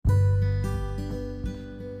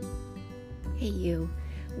Hey you,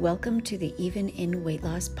 welcome to the Even in Weight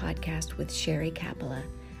Loss podcast with Sherry Capella.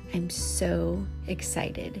 I'm so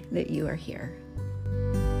excited that you are here.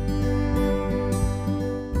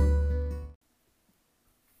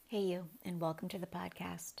 Hey you, and welcome to the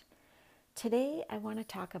podcast. Today I want to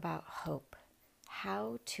talk about hope,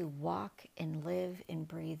 how to walk and live and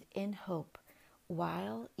breathe in hope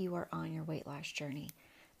while you are on your weight loss journey.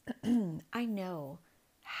 I know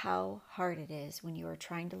how hard it is when you are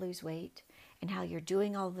trying to lose weight and how you're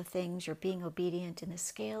doing all the things, you're being obedient, and the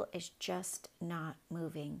scale is just not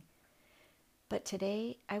moving. But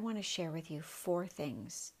today, I want to share with you 4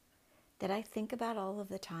 things that I think about all of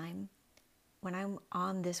the time when I'm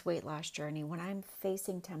on this weight loss journey, when I'm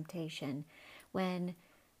facing temptation, when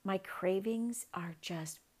my cravings are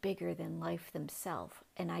just bigger than life themselves,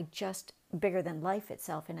 and bigger than life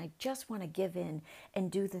itself, and I just want to give in and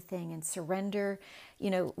do the thing and surrender,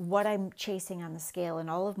 what I'm chasing on the scale and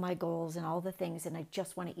all of my goals and all the things, and I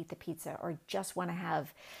just want to eat the pizza or just want to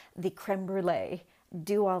have the creme brulee,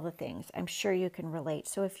 do all the things. I'm sure you can relate.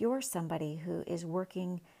 So if you're somebody who's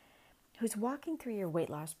walking through your weight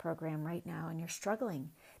loss program right now and you're struggling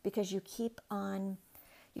because you keep on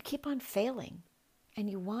failing and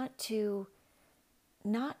you want to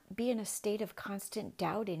not be in a state of constant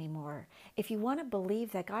doubt anymore. If you want to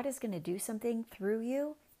believe that God is going to do something through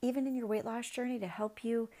you, even in your weight loss journey, to help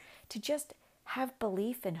you to just have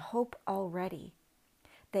belief and hope already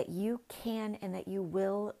that you can and that you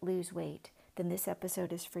will lose weight, then this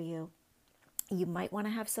episode is for you. You might want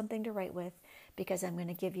to have something to write with, because I'm going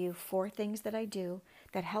to give you 4 things that I do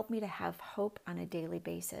that help me to have hope on a daily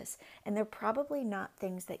basis. And they're probably not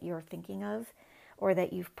things that you're thinking of or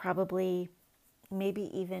that you've probably maybe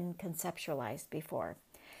even conceptualized before.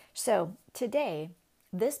 So today,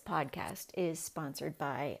 this podcast is sponsored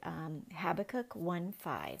by Habakkuk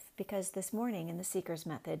 1:5, because this morning in the Seeker's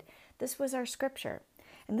Method, this was our scripture.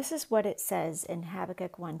 And this is what it says in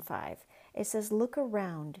Habakkuk 1:5. It says, "Look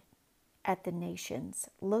around at the nations,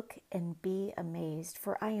 look and be amazed,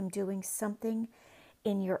 for I am doing something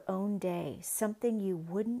in your own day, something you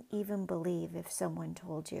wouldn't even believe if someone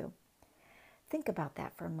told you." Think about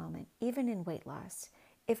that for a moment, even in weight loss.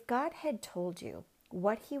 If God had told you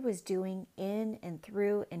what he was doing in and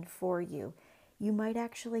through and for you, you might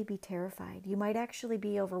actually be terrified. You might actually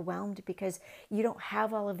be overwhelmed because you don't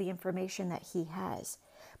have all of the information that he has.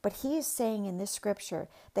 But he is saying in this scripture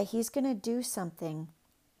that he's going to do something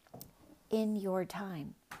in your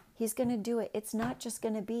time. He's going to do it. It's not just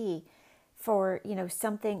going to be for,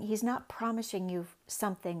 something. He's not promising you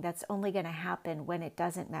something that's only going to happen when it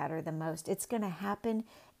doesn't matter the most. It's going to happen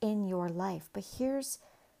in your life. But here's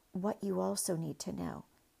what you also need to know.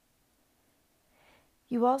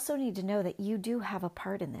 You also need to know that you do have a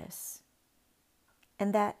part in this.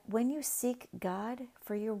 And that when you seek God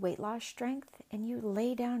for your weight loss strength and you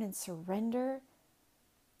lay down and surrender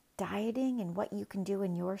dieting and what you can do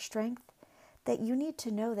in your strength, that you need to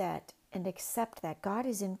know that and accept that God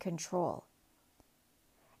is in control.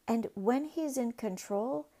 And when he's in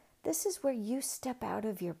control, this is where you step out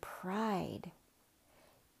of your pride.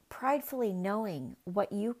 Pridefully knowing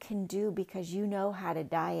what you can do because you know how to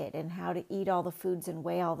diet and how to eat all the foods and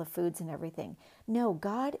weigh all the foods and everything. No,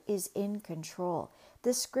 God is in control.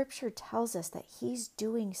 This scripture tells us that he's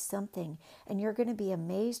doing something and you're going to be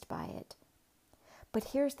amazed by it. But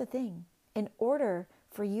here's the thing. In order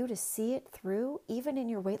for you to see it through, even in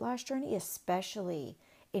your weight loss journey, especially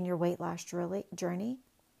in your weight loss journey,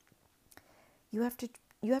 you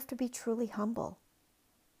have to be truly humble.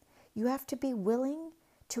 You have to be willing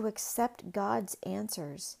to accept God's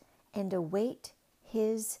answers and await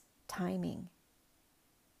his timing.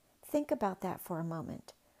 Think about that for a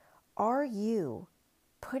moment. Are you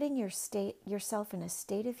putting yourself in a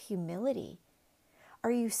state of humility?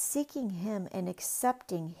 Are you seeking him and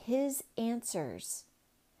accepting his answers?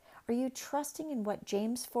 Are you trusting in what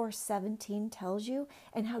James 4:17 tells you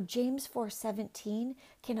and how James 4:17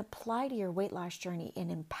 can apply to your weight loss journey and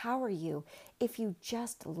empower you if you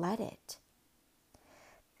just let it?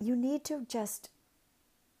 You need to just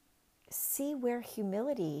see where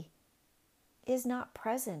humility is not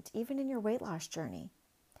present, even in your weight loss journey,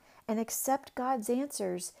 and accept God's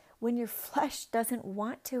answers when your flesh doesn't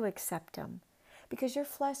want to accept them. Because your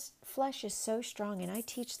flesh is so strong, and I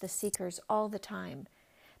teach the seekers all the time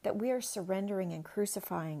that we are surrendering and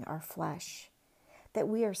crucifying our flesh, that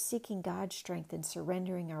we are seeking God's strength and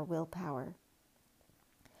surrendering our willpower.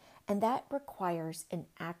 And that requires an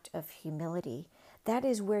act of humility. That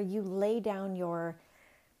is where you lay down your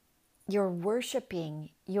worshiping,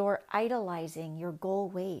 you're idolizing your goal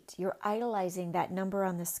weight, you're idolizing that number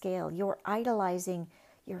on the scale, you're idolizing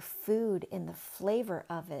your food and the flavor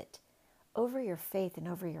of it over your faith and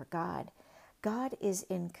over your God. God is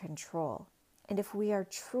in control. And if we are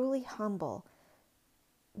truly humble,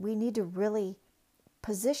 we need to really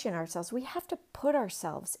position ourselves. We have to put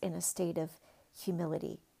ourselves in a state of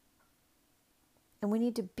humility. And we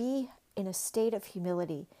need to be in a state of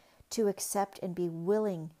humility to accept and be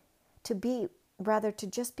willing to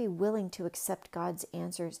just be willing to accept God's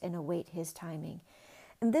answers and await His timing.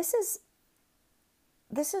 And this is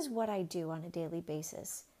what I do on a daily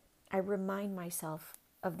basis. I remind myself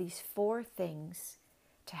of these 4 things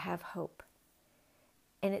to have hope.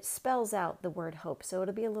 And it spells out the word hope. So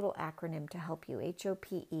it'll be a little acronym to help you.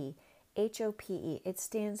 HOPE. HOPE. It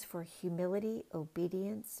stands for humility,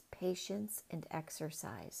 obedience, patience, and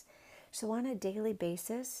exercise. So on a daily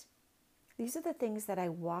basis, these are the things that I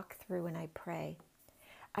walk through and I pray.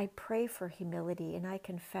 I pray for humility and I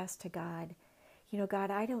confess to God,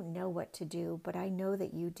 God, I don't know what to do, but I know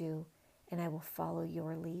that you do, and I will follow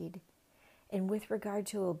your lead. And with regard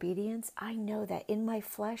to obedience, I know that in my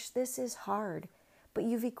flesh, this is hard, but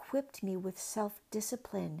you've equipped me with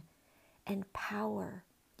self-discipline and power.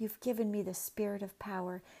 You've given me the spirit of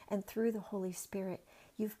power, and through the Holy Spirit,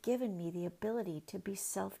 you've given me the ability to be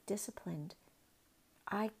self-disciplined.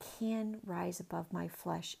 I can rise above my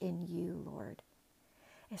flesh in you, Lord.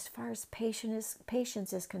 As far as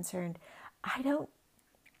patience is concerned, I don't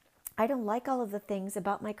like all of the things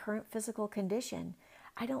about my current physical condition.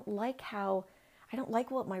 I don't like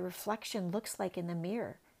what my reflection looks like in the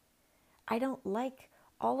mirror. I don't like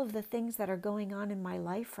all of the things that are going on in my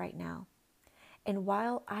life right now. And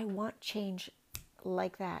while I want change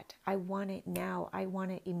like that, I want it now, I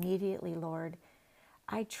want it immediately, Lord,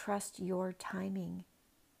 I trust your timing,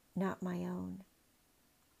 not my own.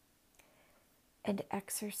 And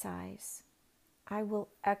exercise. I will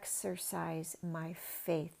exercise my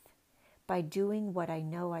faith by doing what I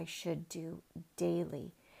know I should do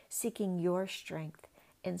daily, seeking your strength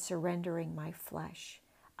and surrendering my flesh.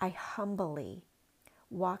 I humbly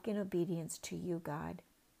walk in obedience to you, God.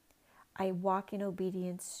 I walk in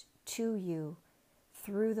obedience to you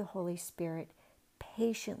through the Holy Spirit,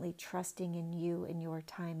 patiently trusting in you and your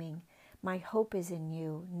timing. My hope is in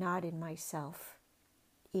you, not in myself,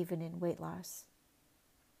 even in weight loss.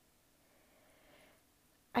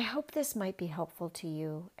 I hope this might be helpful to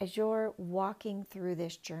you as you're walking through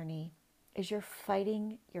this journey, as you're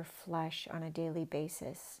fighting your flesh on a daily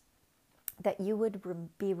basis, that you would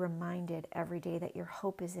be reminded every day that your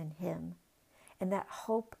hope is in Him, and that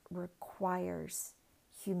hope requires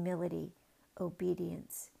humility,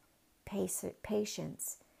 obedience,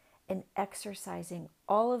 patience, and exercising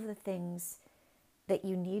all of the things that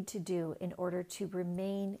you need to do in order to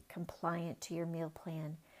remain compliant to your meal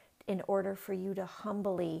plan, in order for you to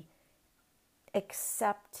humbly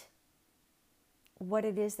accept what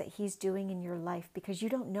it is that He's doing in your life, because you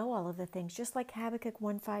don't know all of the things. Just like Habakkuk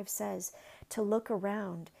 1:5 says, to look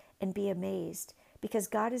around and be amazed, because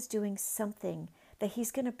God is doing something that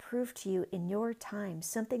He's going to prove to you in your time,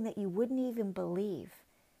 something that you wouldn't even believe.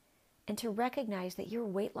 And to recognize that your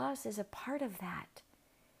weight loss is a part of that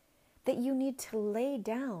you need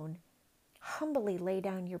to humbly lay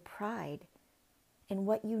down your pride and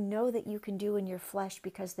what you know that you can do in your flesh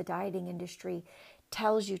because the dieting industry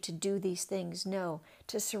tells you to do these things. No,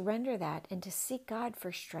 to surrender that and to seek God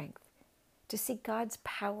for strength, to seek God's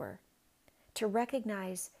power, to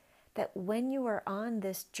recognize that when you are on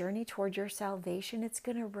this journey toward your salvation, it's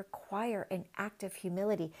going to require an act of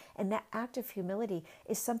humility. And that act of humility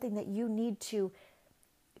is something that you need to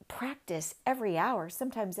practice every hour,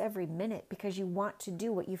 sometimes every minute, because you want to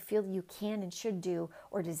do what you feel you can and should do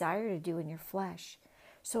or desire to do in your flesh.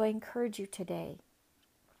 So I encourage you today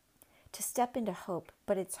to step into hope,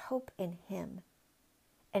 but it's hope in Him.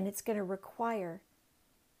 And it's going to require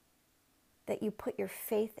that you put your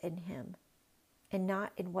faith in Him and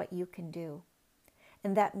not in what you can do.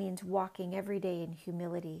 And that means walking every day in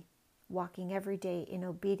humility, walking every day in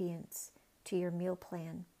obedience to your meal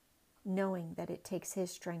plan, knowing that it takes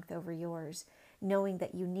His strength over yours, knowing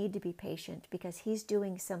that you need to be patient because He's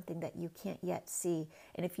doing something that you can't yet see.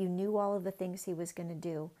 And if you knew all of the things He was going to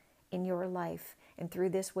do in your life and through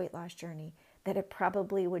this weight loss journey, that it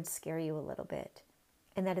probably would scare you a little bit.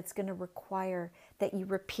 And that it's going to require that you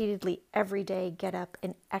repeatedly every day get up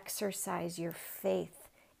and exercise your faith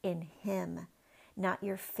in Him, not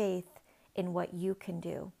your faith in what you can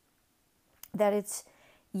do. That it's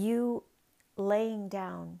you laying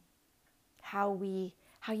down how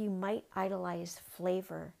you might idolize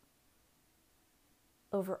flavor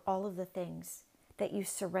over all of the things, that you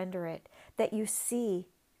surrender it, that you see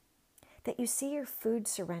your food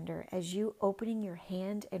surrender as you opening your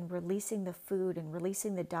hand and releasing the food and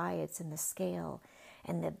releasing the diets and the scale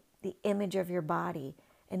and the image of your body,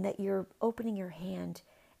 and that you're opening your hand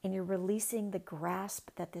and you're releasing the grasp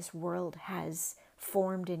that this world has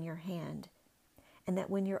formed in your hand. And that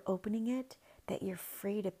when you're opening it, that you're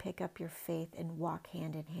free to pick up your faith and walk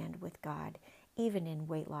hand in hand with God, even in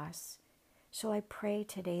weight loss. So I pray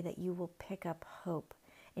today that you will pick up hope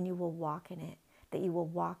and you will walk in it, that you will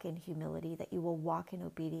walk in humility, that you will walk in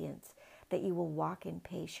obedience, that you will walk in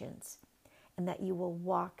patience, and that you will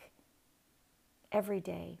walk every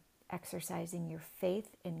day exercising your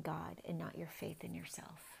faith in God and not your faith in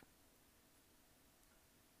yourself,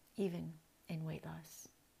 even in weight loss.